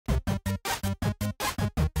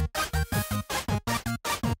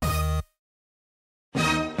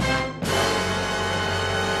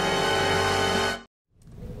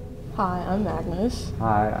Hi, I'm Magnus.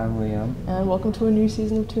 Hi, I'm Liam. And welcome to a new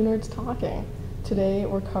season of Two Nerds Talking. Today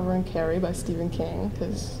we're covering Carrie by Stephen King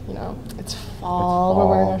because, you know, it's fall, we're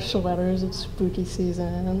wearing our sweaters, it's spooky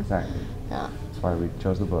season. Exactly. Yeah. That's why we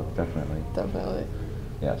chose the book, definitely. Definitely.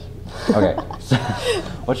 Yes. Okay, so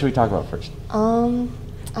what should we talk about first? I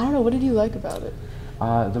don't know, what did you like about it?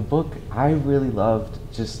 The book, I really loved.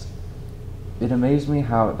 Just, it amazed me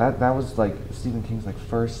how that was like Stephen King's like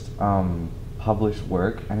first published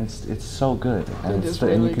work, and it's so good. And It is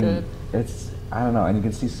really good. It's, I don't know, and you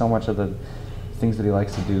can see so much of the things that he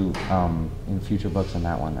likes to do in future books in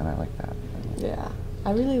that one, and I like that. Yeah.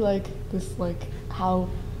 I really like this, like, how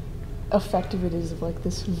effective it is of like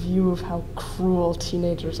this view of how cruel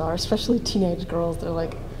teenagers are, especially teenage girls. They're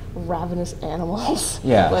like ravenous animals.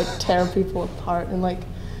 Yeah. Like tear people apart, and like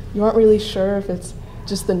you aren't really sure if it's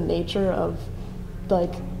just the nature of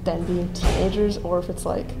like them being teenagers or if it's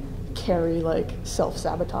like Carrie like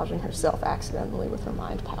self-sabotaging herself accidentally with her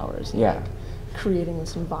mind powers and Yeah. like creating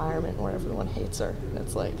this environment where everyone hates her, and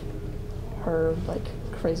it's like her like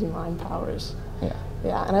crazy mind powers. Yeah.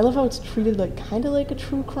 Yeah, and I love how it's treated like kind of like a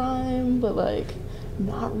true crime, but like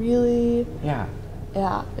not really. Yeah.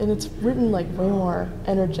 Yeah, and it's written like way more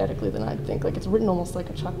energetically than I'd think. Like it's written almost like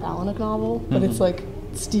a Chuck Palahniuk novel, but it's like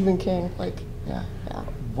Stephen King. Like, Yeah. yeah.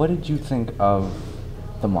 What did you think of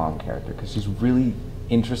the mom character? Because she's really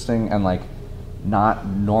interesting and like not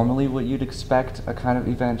normally what you'd expect a kind of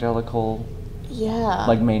evangelical Yeah.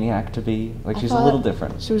 like maniac to be. Like I she's a thought little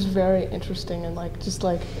different. She was very interesting, and like just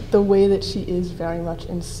like the way that she is very much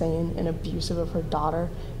insane and abusive of her daughter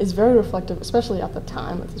is very reflective, especially at the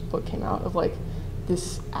time that this book came out, of like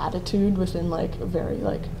this attitude within like very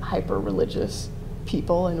like hyper religious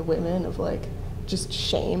people and women of like just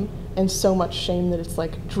shame, and so much shame that it's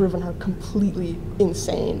like driven her completely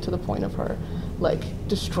insane to the point of her like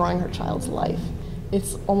destroying her child's life.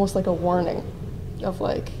 It's almost like a warning of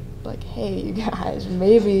like, hey, you guys,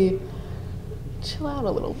 maybe chill out a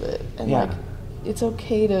little bit, and Yeah. like it's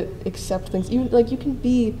okay to accept things. Even like you can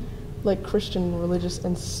be like Christian and religious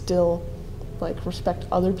and still like respect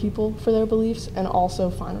other people for their beliefs and also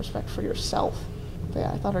find respect for yourself. But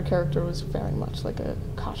yeah, I thought her character was very much like a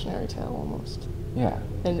cautionary tale almost, Yeah.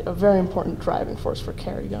 and a very important driving force for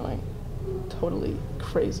Carrie going totally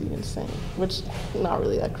crazy insane, which not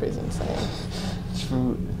really that crazy insane.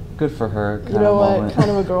 True. Good for her. You know what? Moment.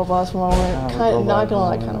 Kind of a girl boss moment. Kind of a Kind, girl not boss gonna lie,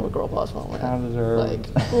 moment. kind of a girl boss moment. Kind of deserved.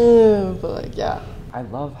 Like, but like, yeah. I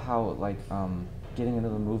love how like getting into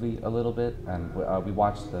the movie a little bit, and we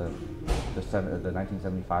watched the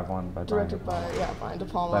 1975 one by Directed by Brian De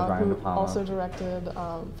Palma, By Brian who De Palma. also directed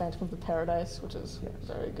Phantom of the Paradise, which is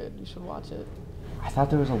very good. You should watch it. I thought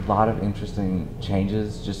there was a lot of interesting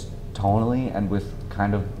changes, just tonally, and with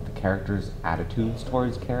kind of the characters' attitudes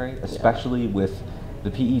towards Carrie, especially with the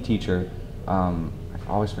PE teacher.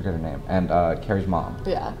 I always forget her name, and Carrie's mom.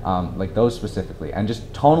 Yeah. Like those specifically, and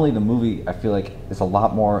just tonally, the movie I feel like is a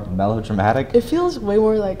lot more melodramatic. It feels way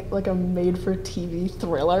more like a made-for-TV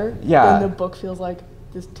thriller. Yeah. Than the book feels like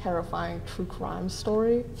this terrifying true crime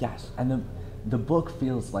story. Yes, and the book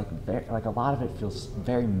feels like a lot of it feels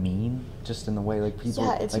very mean, just in the way like people.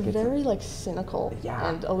 Yeah, it's like, very like cynical Yeah.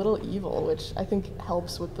 and a little evil, which I think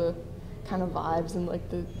helps with the kind of vibes and like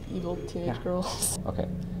the evil teenage Yeah. girls. Okay,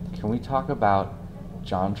 can we talk about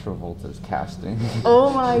John Travolta's casting?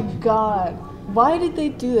 Oh my god. Why did they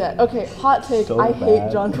do that? Okay, hot take, So I hate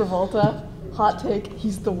bad. John Travolta. Hot take,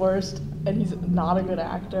 he's the worst and he's not a good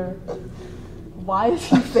actor. Why is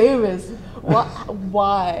he famous?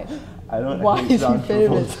 Why? I don't Why hate is John he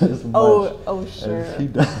famous? Travolta as much Oh, sure. as he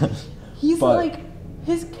does. He's But- like,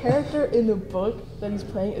 his character in the book that he's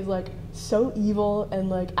playing is like so evil and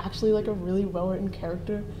like actually like a really well-written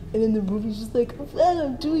character, and in the movie he's just like, well,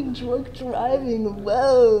 I'm doing drunk driving,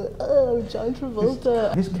 whoa, oh, John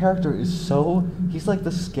Travolta. His character is so, he's like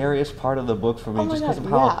the scariest part of the book for me, Oh my just because of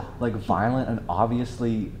God, how yeah. like violent and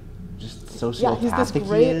obviously just Yeah, he's this sociopathic he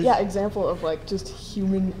great is. example of like just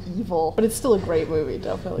human evil, but it's still a great movie,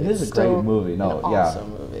 definitely. It is It's a great still movie, no, an yeah. awesome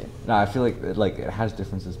movie. No, I feel like it has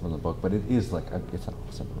differences from the book, but it is like it's an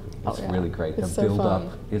awesome movie. It's Oh, yeah. really great. It's The so build-up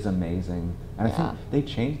fun. is amazing, and I Yeah. think they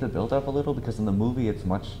changed the build-up a little because in the movie it's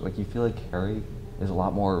much like you feel like Carrie is a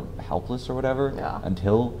lot more helpless or whatever Yeah.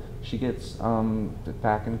 until she gets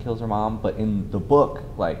back and kills her mom. But in the book,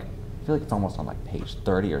 like I feel like it's almost on like page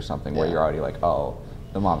 30 or something where Yeah. you're already like, oh,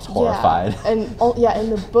 the mom's horrified. Yeah, and in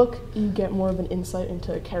the book you get more of an insight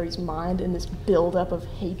into Carrie's mind and this buildup of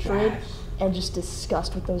hatred Yes. and just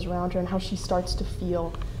disgust with those around her, and how she starts to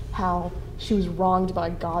feel how she was wronged by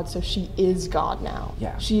God, so she is God now.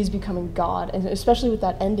 Yeah. She is becoming God, and especially with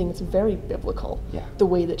that ending, it's very biblical. Yeah. The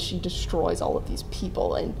way that she destroys all of these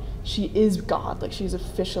people, and she is God. Like, she's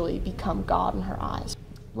officially become God in her eyes.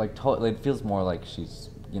 Like, totally, it feels more like she's,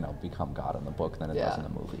 become God in the book than it does in the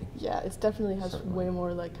movie. Yeah, it definitely has Certainly. way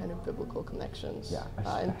more, like, kind of biblical connections Yeah,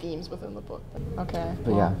 and themes within the book. Okay.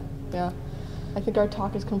 But yeah. Yeah. I think our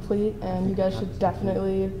talk is complete, and you guys should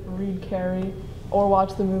definitely read Carrie, or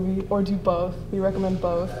watch the movie, or do both. We recommend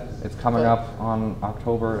both. It's coming up on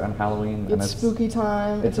October and Halloween. It's spooky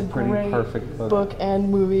time. It's a pretty great perfect book and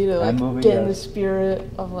movie to like get in the yes. spirit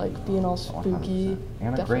of like being all spooky. 100%.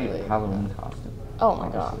 And a great Halloween costume. Oh my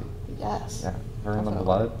god. honestly. Yes. Yeah, her in the Definitely.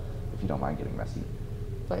 blood, if you don't mind getting messy.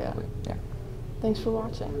 But yeah. Yeah. Thanks for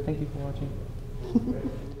watching. Thank you for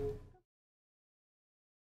watching.